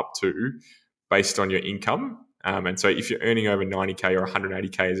 1.5% or up to based on your income. And so if you're earning over 90K or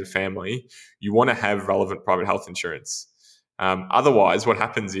 180K as a family, you want to have relevant private health insurance. Otherwise, what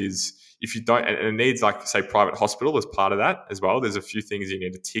happens is, if you don't, and it needs, like, say, private hospital as part of that as well, there's a few things you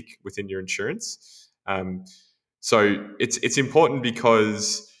need to tick within your insurance. So it's important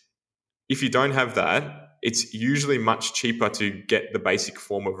because if you don't have that, it's usually much cheaper to get the basic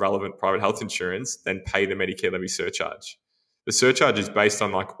form of relevant private health insurance than pay the Medicare levy surcharge. The surcharge is based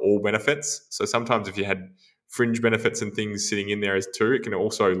on, like, all benefits. So sometimes if you had fringe benefits and things sitting in there as too, it can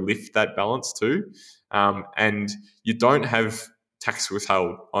also lift that balance too. And you don't have tax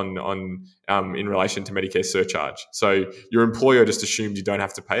withheld on in relation to Medicare surcharge. So your employer just assumed you don't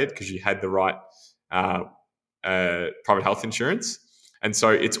have to pay it because you had the right private health insurance. And so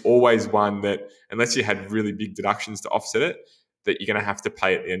it's always one that, unless you had really big deductions to offset it, that you're going to have to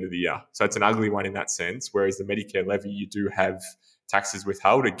pay at the end of the year. So it's an ugly one in that sense, whereas the Medicare levy, you do have taxes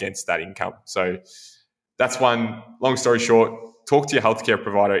withheld against that income. So that's one. Long story short, talk to your healthcare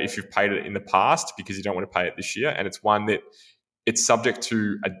provider if you've paid it in the past, because you don't want to pay it this year. And it's one that it's subject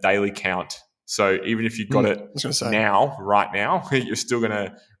to a daily count. So even if you got it right now, you're still going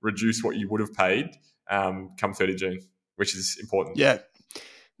to reduce what you would have paid come 30 June, which is important. Yeah.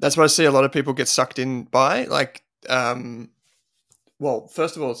 That's what I see a lot of people get sucked in by. Like, well,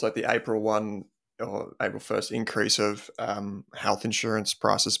 first of all, it's like the April 1 or April 1st increase of health insurance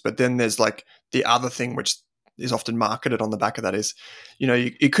prices. But then there's like the other thing, which is often marketed on the back of that is,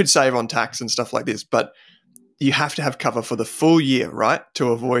 you could save on tax and stuff like this, but you have to have cover for the full year, right,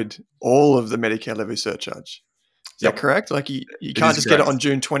 to avoid all of the Medicare levy surcharge. Is that correct? Like you can't just get it on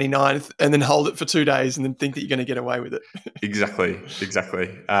June 29th and then hold it for 2 days and then think that you're going to get away with it. Exactly.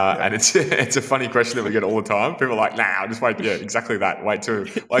 And it's a funny question that we get all the time. People are like, nah, I'll just wait. Yeah, exactly that. Wait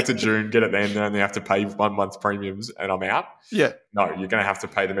to June, get it then, and then you have to pay 1 month's premiums and I'm out. Yeah. No, you're going to have to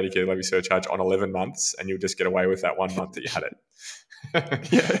pay the Medicare levy surcharge on 11 months and you'll just get away with that 1 month that you had it.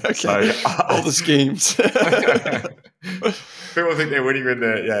 Yeah, okay. So, all the schemes. People think they're winning when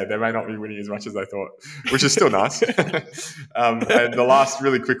they may not be winning as much as they thought, which is still nice. And the last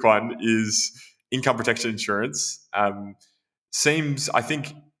really quick one is income protection insurance. I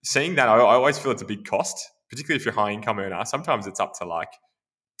think seeing that, I always feel it's a big cost, particularly if you're a high income earner. Sometimes it's up to like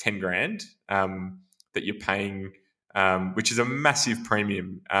 10 grand that you're paying, which is a massive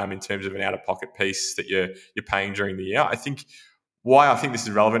premium in terms of an out-of-pocket piece that you're paying during the year. I think this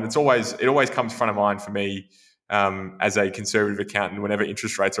is relevant. It always comes front of mind for me as a conservative accountant whenever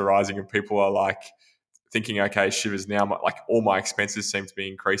interest rates are rising and people are like thinking, okay, shivers now, like all my expenses seem to be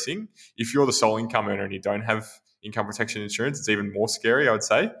increasing. If you're the sole income earner and you don't have income protection insurance, it's even more scary, I would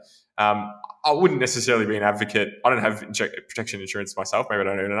say. I wouldn't necessarily be an advocate. I don't have protection insurance myself. Maybe I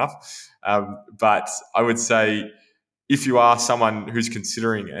don't earn enough. But I would say if you are someone who's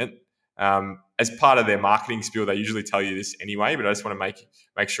considering it, as part of their marketing spiel, they usually tell you this anyway, but I just want to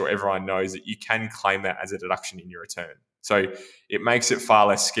make sure everyone knows that you can claim that as a deduction in your return. So it makes it far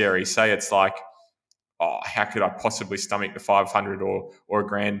less scary. Say it's like, how could I possibly stomach the $500 or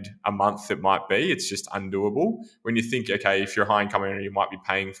 $1,000 a month it might be? It's just undoable. When you think, okay, if you're a high income earner, you might be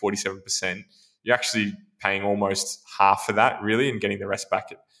paying 47%. You're actually paying almost half of that really and getting the rest back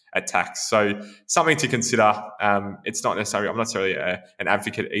at tax. So something to consider. It's not necessarily, I'm not necessarily an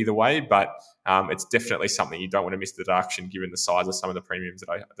advocate either way, but it's definitely something you don't want to miss the deduction given the size of some of the premiums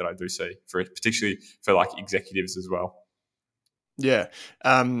that I do see, particularly for like executives as well. Yeah.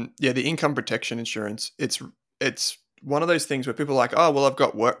 The income protection insurance, it's one of those things where people are like, oh, well, I've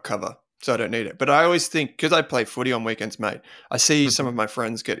got work cover, so I don't need it. But I always think, because I play footy on weekends, mate, I see some of my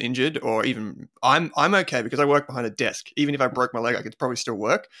friends get injured, or even I'm okay because I work behind a desk. Even if I broke my leg, I could probably still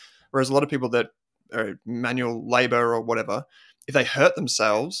work. Whereas a lot of people that are manual labor or whatever, if they hurt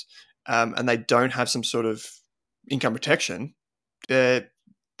themselves and they don't have some sort of income protection, if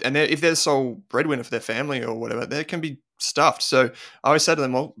they're the sole breadwinner for their family or whatever, they can be stuffed. So I always say to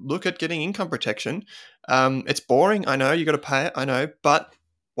them, well, look at getting income protection. It's boring. I know you got to pay it. I know. But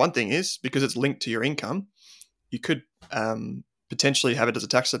one thing is, because it's linked to your income, you could potentially have it as a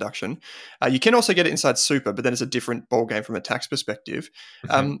tax deduction. You can also get it inside super, but then it's a different ballgame from a tax perspective.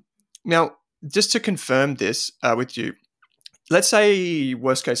 Mm-hmm. Now, just to confirm this with you, let's say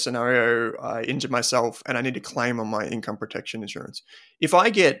worst case scenario, I injure myself and I need to claim on my income protection insurance. If I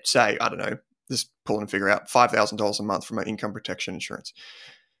get, say, I don't know, just pull and figure out $5,000 a month from my income protection insurance.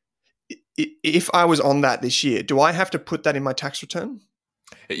 If I was on that this year, do I have to put that in my tax return?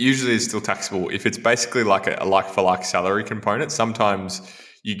 It usually is still taxable. If it's basically like a like-for-like salary component, sometimes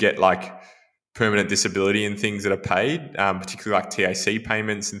you get like permanent disability and things that are paid, particularly like TAC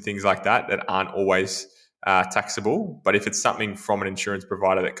payments and things like that aren't always taxable. But if it's something from an insurance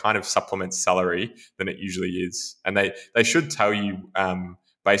provider that kind of supplements salary, then it usually is. And they should tell you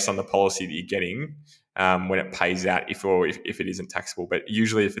based on the policy that you're getting when it pays out if it isn't taxable. But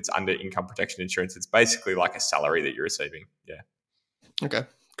usually if it's under income protection insurance, it's basically like a salary that you're receiving. Yeah. Okay,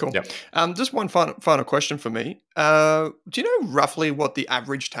 cool. Yep. Just one final question for me. Do you know roughly what the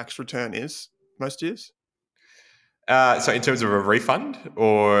average tax return is most years? So in terms of a refund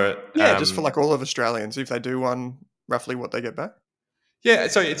or... Yeah, just for like all of Australians, if they do one, roughly what they get back? Yeah,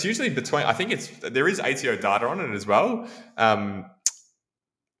 so it's usually between... I think there is ATO data on it as well.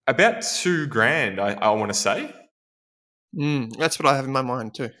 About $2,000, I want to say. That's what I have in my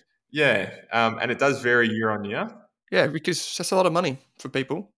mind too. Yeah, and it does vary year on year. Yeah, because that's a lot of money for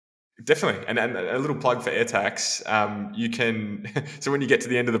people. Definitely. And a little plug for AirTax, you can, so when you get to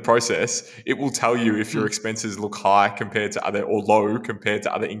the end of the process, it will tell you if your expenses look high compared to or low compared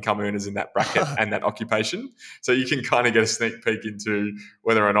to other income earners in that bracket and that occupation. So you can kind of get a sneak peek into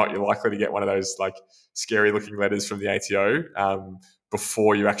whether or not you're likely to get one of those like scary looking letters from the ATO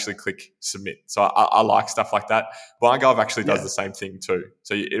before you actually click submit. So I like stuff like that. BuyGov actually does the same thing too.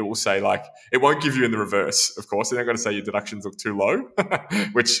 So it will say like, it won't give you in the reverse, of course. They're not going to say your deductions look too low,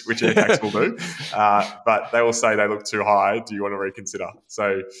 which AirTax will do. But they will say they look too high. Do you want to reconsider?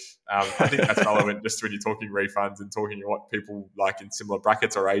 So I think that's relevant just when you're talking refunds and talking what people like in similar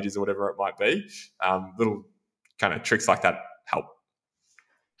brackets or ages or whatever it might be. Little kind of tricks like that help.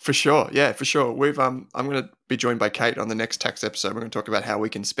 For sure. Yeah, for sure. I'm going to be joined by Kate on the next tax episode. We're going to talk about how we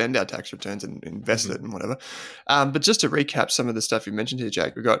can spend our tax returns and invest it and whatever. But just to recap some of the stuff you mentioned here,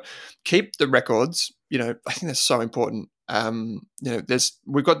 Jake, we've got keep the records. I think that's so important.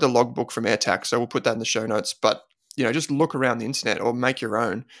 We've got the logbook from AirTax, so we'll put that in the show notes. But just look around the internet or make your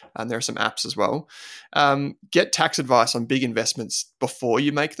own. And there are some apps as well. Get tax advice on big investments before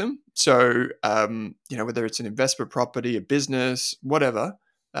you make them. So, whether it's an investment property, a business, whatever,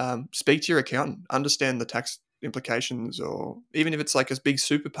 speak to your accountant, understand the tax implications, or even if it's like a big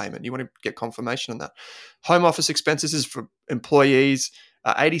super payment, you want to get confirmation on that. Home office expenses is for employees,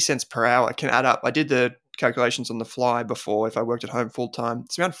 80 cents per hour can add up. I did the calculations on the fly before. If I worked at home full time,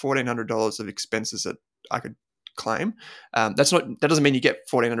 it's around $1,400 of expenses that I could claim. That doesn't mean you get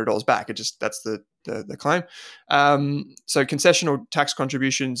 $1,400 back. That's the claim. So concessional tax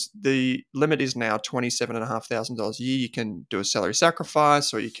contributions, the limit is now $27,500 a year. You can do a salary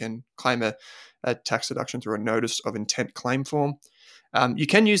sacrifice, or you can claim a tax deduction through a notice of intent claim form. You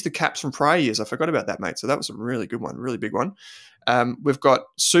can use the caps from prior years. I forgot about that, mate. So that was a really good one, really big one. We've got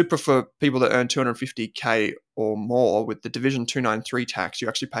super for people that earn 250K or more with the Division 293 tax. You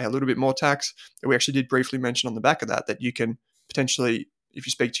actually pay a little bit more tax. We actually did briefly mention on the back of that you can potentially, if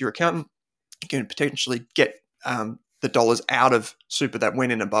you speak to your accountant, you can potentially get the dollars out of super that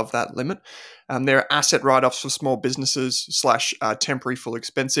went in above that limit. There are asset write-offs for small businesses / temporary full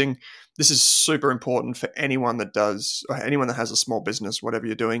expensing. This is super important for anyone that has a small business, whatever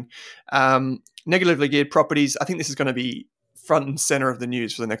you're doing. Negatively geared properties. I think this is going to be front and center of the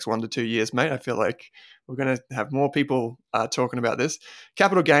news for the next 1 to 2 years, mate. I feel like we're going to have more people talking about this.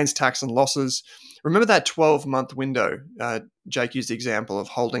 Capital gains tax and losses. Remember that 12-month window? Jake used the example of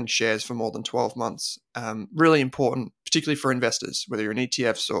holding shares for more than 12 months. Really important, particularly for investors, whether you're in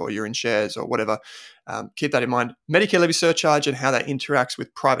ETFs or you're in shares or whatever. Keep that in mind. Medicare levy surcharge and how that interacts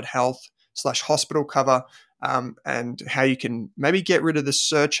with private health / hospital cover, and how you can maybe get rid of the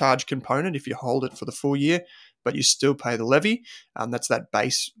surcharge component if you hold it for the full year, but you still pay the levy. That's that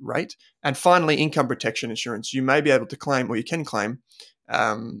base rate. And finally, income protection insurance. You may be able to claim, or you can claim,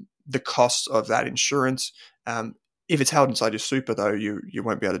 the cost of that insurance. If it's held inside your super, though, you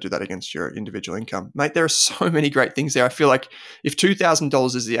won't be able to do that against your individual income. Mate, there are so many great things there. I feel like if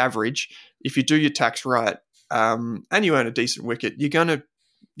 $2,000 is the average, if you do your tax right, and you earn a decent wicket, you're going to,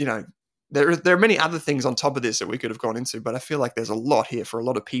 there are many other things on top of this that we could have gone into, but I feel like there's a lot here for a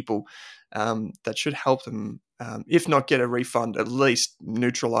lot of people that should help them, if not get a refund, at least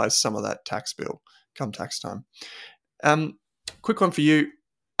neutralize some of that tax bill come tax time. Quick one for you.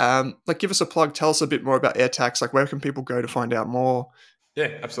 Give us a plug. Tell us a bit more about AirTax. Where can people go to find out more?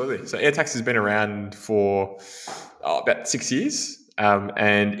 Yeah, absolutely. So AirTax has been around for about 6 years.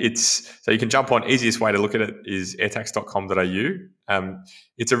 And so you can jump on. Easiest way to look at it is airtax.com.au.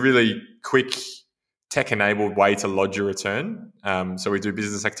 It's a really quick tech-enabled way to lodge your return. So we do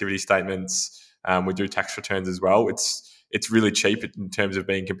business activity statements. We do tax returns as well. It's really cheap in terms of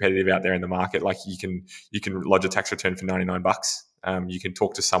being competitive out there in the market. You can lodge a tax return for $99. You can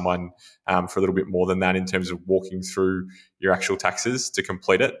talk to someone for a little bit more than that in terms of walking through your actual taxes to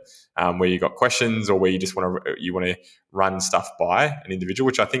complete it, where you got questions or where you just want to run stuff by an individual,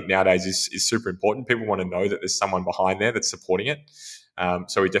 which I think nowadays is super important. People want to know that there's someone behind there that's supporting it.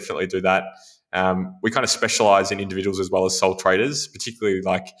 So we definitely do that. We kind of specialize in individuals as well as sole traders, particularly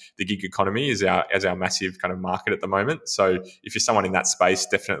the gig economy is our massive kind of market at the moment. So if you're someone in that space,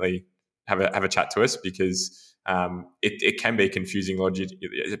 definitely have a chat to us, because it can be confusing,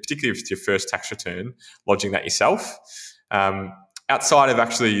 particularly if it's your first tax return, lodging that yourself. Outside of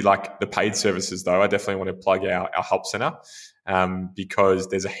actually the paid services, though, I definitely want to plug our help center, because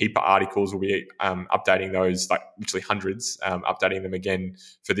there's a heap of articles. We'll be updating those, literally hundreds, updating them again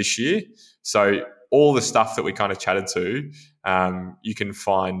for this year. So all the stuff that we kind of chatted to, you can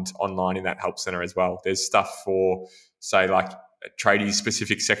find online in that help center as well. There's stuff for, say, a tradies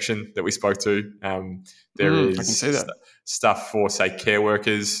specific section that we spoke to. There is I can see that. Stuff for, say, care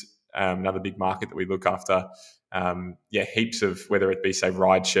workers, another big market that we look after. Heaps of, whether it be, say,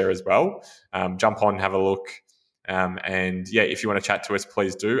 rideshare as well. Jump on, have a look. If you want to chat to us,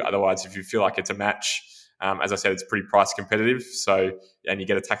 please do. Otherwise, if you feel like it's a match, as I said, it's pretty price competitive. So, and you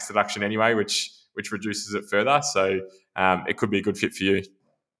get a tax deduction anyway, which reduces it further. So it could be a good fit for you.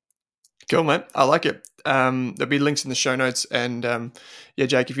 Cool, mate. I like it. There'll be links in the show notes. And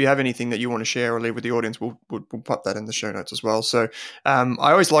Jake, if you have anything that you want to share or leave with the audience, we'll pop that in the show notes as well. So I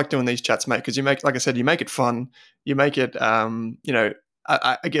always like doing these chats, mate, because you make, like I said, you make it fun. You make it,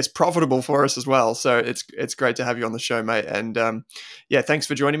 I guess, profitable for us as well. So it's great to have you on the show, mate. And thanks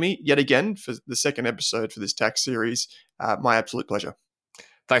for joining me yet again for the second episode for this tax series. My absolute pleasure.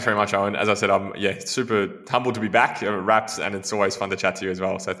 Thanks very much, Owen. As I said, I'm super humbled to be back at Wrapped, and it's always fun to chat to you as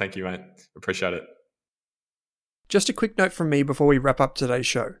well. So thank you, mate. Appreciate it. Just a quick note from me before we wrap up today's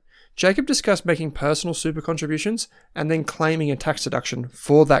show. Jacob discussed making personal super contributions and then claiming a tax deduction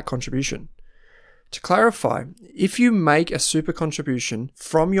for that contribution. To clarify, if you make a super contribution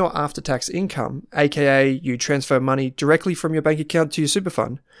from your after-tax income, aka you transfer money directly from your bank account to your super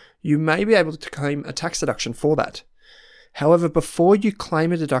fund, you may be able to claim a tax deduction for that. However, before you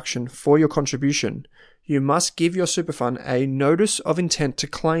claim a deduction for your contribution, you must give your super fund a Notice of Intent to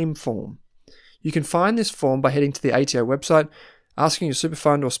Claim form. You can find this form by heading to the ATO website, asking your super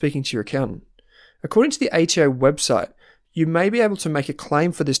fund, or speaking to your accountant. According to the ATO website, you may be able to make a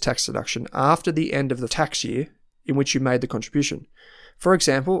claim for this tax deduction after the end of the tax year in which you made the contribution. For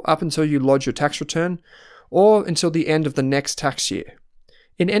example, up until you lodge your tax return, or until the end of the next tax year.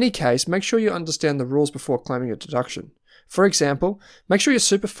 In any case, make sure you understand the rules before claiming a deduction. For example, make sure your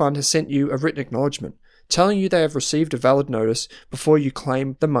super fund has sent you a written acknowledgement telling you they have received a valid notice before you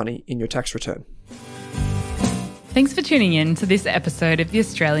claim the money in your tax return. Thanks for tuning in to this episode of the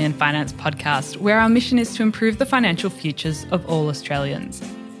Australian Finance Podcast, where our mission is to improve the financial futures of all Australians.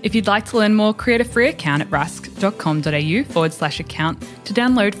 If you'd like to learn more, create a free account at rask.com.au/account to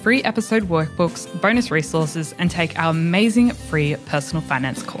download free episode workbooks, bonus resources, and take our amazing free personal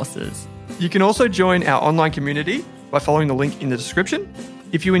finance courses. You can also join our online community by following the link in the description.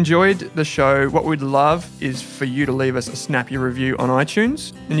 If you enjoyed the show, what we'd love is for you to leave us a snappy review on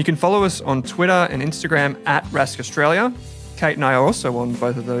iTunes. And you can follow us on Twitter and Instagram at Rask Australia. Kate and I are also on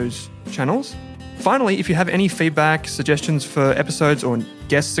both of those channels. Finally, if you have any feedback, suggestions for episodes or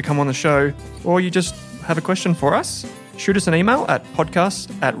guests to come on the show, or you just have a question for us, shoot us an email at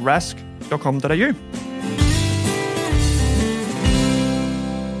podcast@rask.com.au.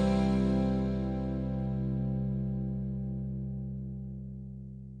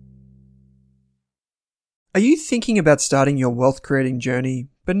 Are you thinking about starting your wealth creating journey,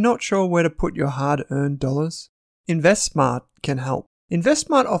 but not sure where to put your hard-earned dollars? InvestSmart can help.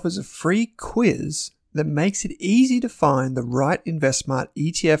 InvestSmart offers a free quiz that makes it easy to find the right InvestSmart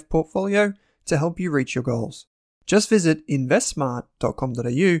ETF portfolio to help you reach your goals. Just visit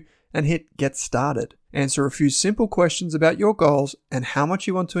investsmart.com.au and hit Get Started. Answer a few simple questions about your goals and how much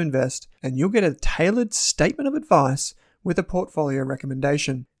you want to invest, and you'll get a tailored statement of advice with a portfolio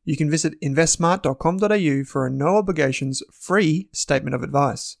recommendation. You can visit investsmart.com.au for a no obligations free statement of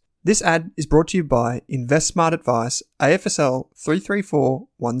advice. This ad is brought to you by InvestSmart Advice, AFSL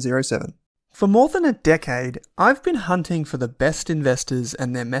 334107. For more than a decade, I've been hunting for the best investors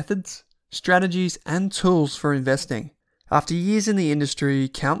and their methods, strategies, and tools for investing. After years in the industry,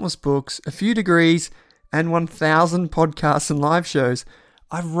 countless books, a few degrees, and 1,000 podcasts and live shows,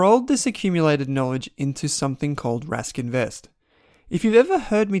 I've rolled this accumulated knowledge into something called Rask Invest. If you've ever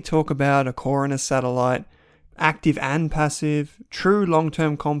heard me talk about a core and a satellite, active and passive, true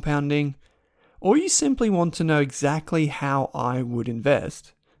long-term compounding, or you simply want to know exactly how I would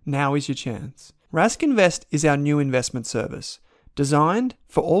invest, now is your chance. Rask Invest is our new investment service, designed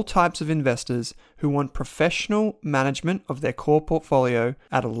for all types of investors who want professional management of their core portfolio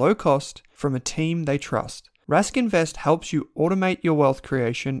at a low cost from a team they trust. Rask Invest helps you automate your wealth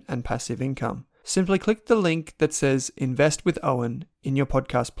creation and passive income. Simply click the link that says Invest with Owen in your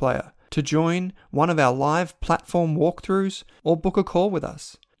podcast player to join one of our live platform walkthroughs or book a call with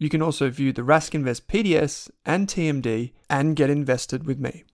us. You can also view the Rask Invest PDS and TMD and get invested with me.